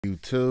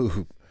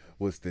YouTube,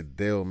 what's the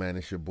deal, man?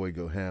 It's your boy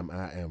GoHammTV.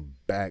 I am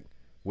back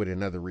with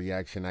another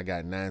reaction. I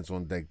got nines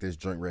on deck. This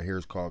joint right here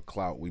is called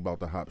Clout. We about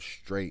to hop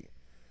straight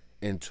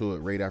into it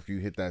right after you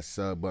hit that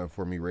sub button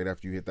for me, right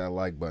after you hit that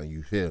like button.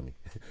 You feel me?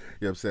 You know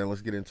what I'm saying?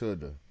 Let's get into it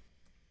though.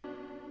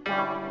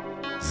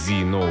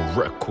 Zeno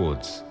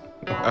Records.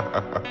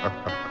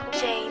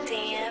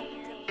 J-Damn.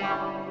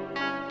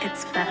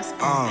 It's fast,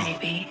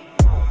 baby.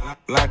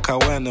 Like I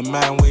went the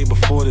man way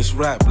before this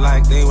rap.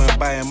 Like they went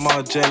buying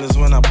more jealous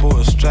when I bought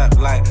a strap.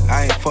 Like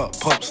I ain't fuck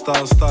pop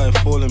stars, started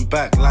falling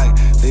back. Like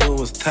they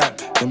always tap,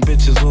 them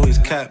bitches always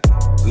cap.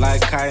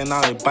 Like I ain't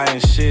out here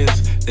buying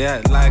shares. They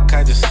act like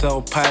I just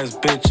sell pies,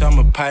 bitch, I'm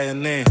a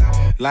pioneer.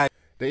 Like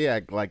they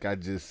act like I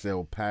just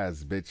sell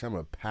pies, bitch, I'm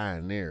a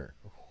pioneer.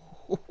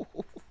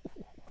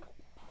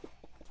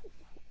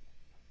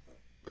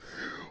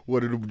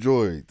 What are them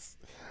joints?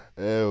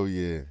 Hell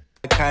yeah.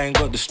 Like I ain't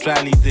got the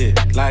strally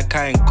did. Like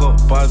I ain't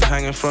got bars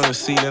hanging from the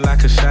ceiling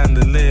like a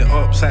chandelier.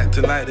 Ops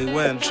acting like they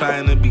weren't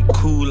trying to be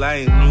cool. I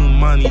ain't new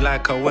money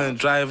like I weren't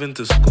driving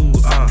to school.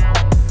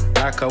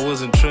 Like I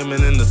wasn't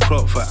trimming in the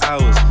crop for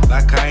hours.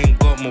 Like I ain't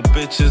got more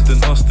bitches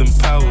than Austin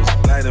Powers.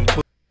 Like them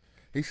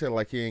he said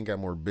like he ain't got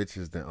more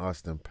bitches than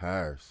Austin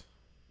Powers.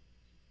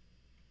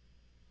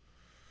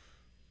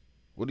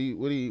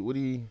 Anybody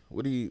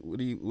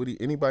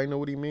know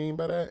what he mean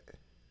by that?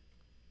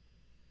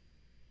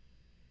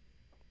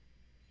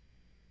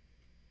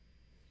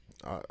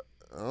 I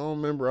don't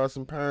remember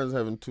Austin Powers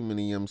having too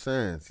many, you know what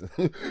I'm saying?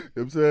 You know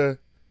what I'm saying?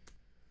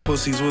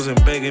 Pussies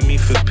wasn't begging me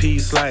for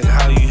peace. Like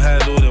how you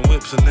had all them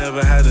whips and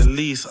never had a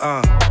lease.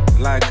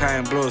 Like I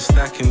ain't blow a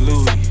stack in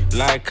Louis.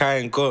 Like I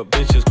ain't got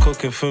bitches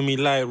cooking for me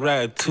like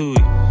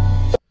Ratatouille.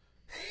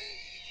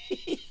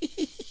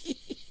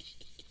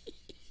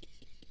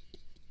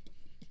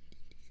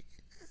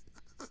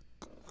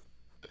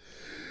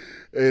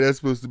 Hey, that's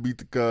supposed to be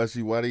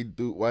Takashi. Why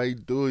he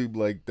do him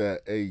like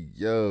that? Hey,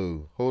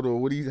 yo, hold on.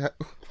 What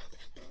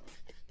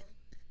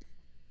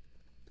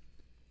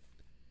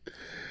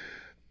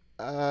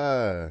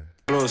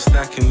blow a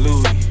stack in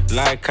Louis.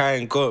 Like I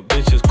ain't got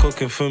bitches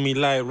cooking for me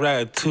like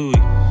Ratatouille.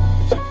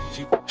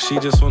 She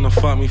just wanna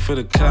fuck me for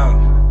the clout.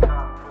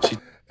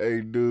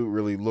 Hey, dude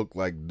really look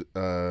like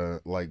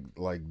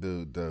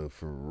dude though,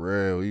 for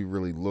real. He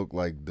really look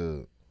like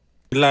dude.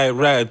 Like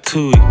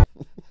Ratatouille.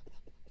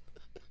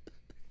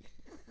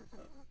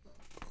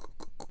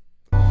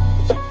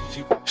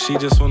 She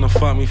just wanna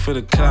fuck me for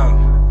the clout.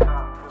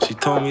 She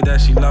told me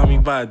that she loved me,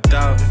 but I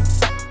doubt it.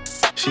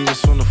 She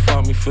just wanna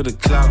fuck me for the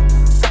clout.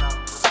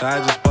 So I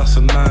just bust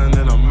a nine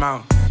and I'm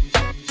out.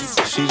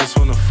 She just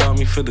wanna fuck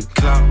me for the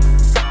clout.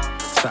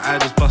 So I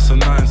just bust a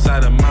nine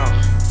inside her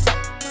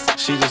mouth.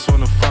 She just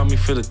wanna fuck me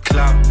for the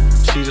clout.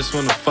 She just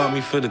wanna fuck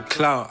me for the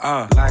clout.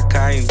 Like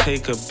I ain't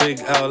take a big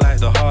L like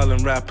the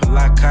Harlem rapper.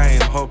 Like I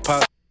ain't hop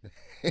out.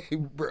 Hey,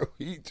 bro,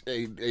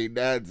 hey,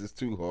 nines is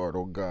too hard.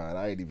 Oh God,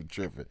 I ain't even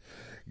tripping.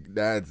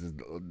 Nines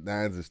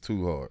is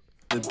too hard.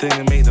 The thing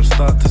and make them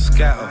start to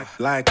scatter.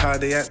 Like how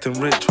they acting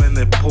rich when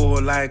they're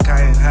poor. Like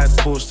I ain't had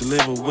Porsche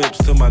deliver whips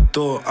to my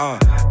door.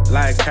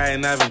 Like I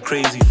ain't having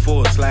crazy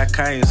thoughts. Like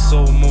I ain't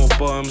sold more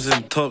bottoms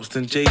and tops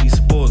than JD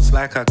Sports.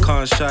 Like I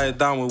can't shut it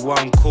down with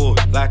one chord.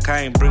 Like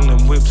I ain't bring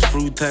them whips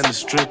through, tend to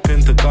strip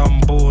into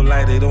gumball.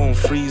 Like they don't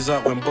freeze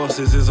up when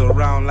bosses is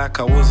around. Like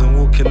I wasn't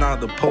walking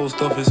out the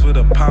post office with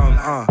a pound.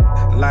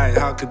 Like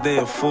how could they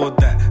afford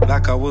that?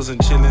 Like I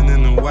wasn't chilling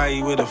in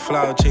Hawaii with a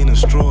flower chain and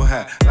straw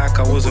hat. Like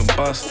I wasn't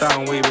bust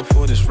down way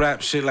before this rap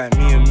shit. Like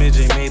me and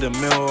Midge made a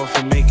meal off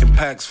of making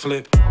packs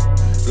flip.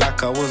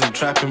 Like I wasn't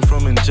trapping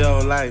from in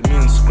jail. Like me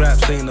and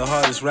Scraps ain't the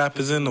hardest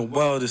rappers in the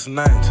world. It's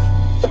night.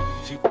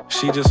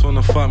 She just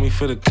wanna fuck me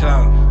for the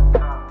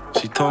clout.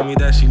 She told me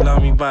that she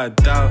loved me, but I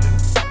doubt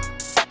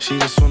it. She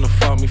just wanna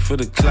fuck me for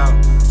the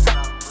clout.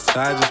 So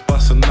I just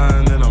bust a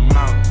nine and I'm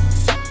out.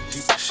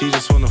 She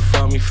just wanna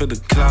fuck me for the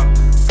clout.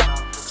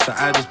 So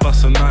I just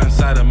bust a nine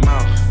inside her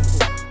mouth.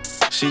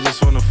 She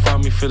just wanna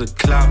fuck me for the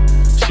clout.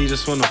 She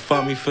just wanna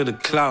fuck me for the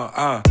clout.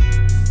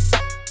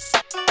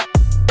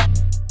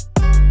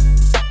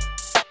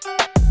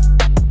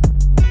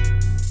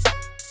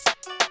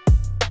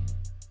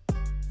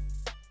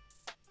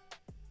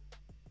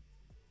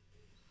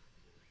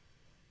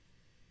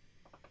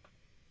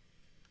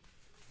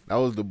 That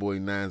was the boy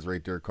Nines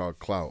right there called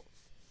Clout.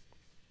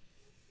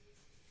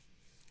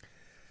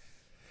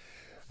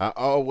 I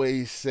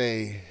always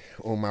say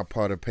on my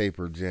Pot of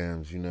Paper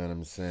jams, you know what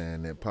I'm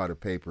saying, that Pot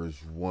of Paper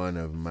is one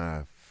of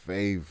my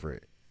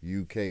favorite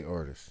UK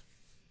artists.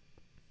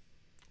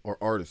 Or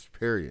artists,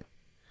 period.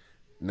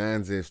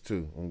 Nines is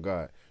too, on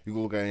God. You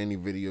can look at any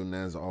video,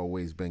 Nines has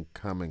always been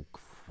coming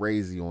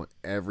crazy on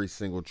every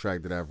single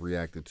track that I've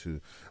reacted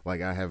to.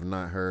 Like, I have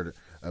not heard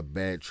a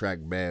bad track,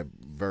 bad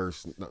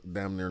verse,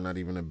 damn near not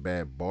even a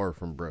bad bar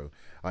from bro.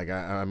 Like,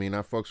 I mean,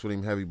 I fucks with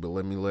him heavy, but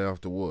let me lay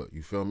off the wood.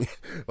 You feel me?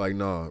 Like,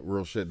 nah,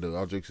 real shit, though.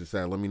 All jokes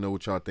aside, let me know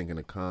what y'all think in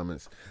the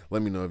comments.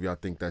 Let me know if y'all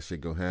think that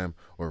shit go ham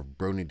or if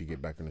bro need to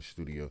get back in the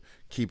studio.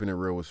 Keeping it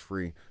real is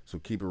free, so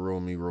keep it real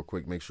with me real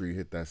quick. Make sure you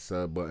hit that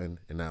sub button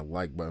and that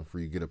like button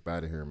before you get up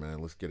out of here, man.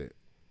 Let's get it.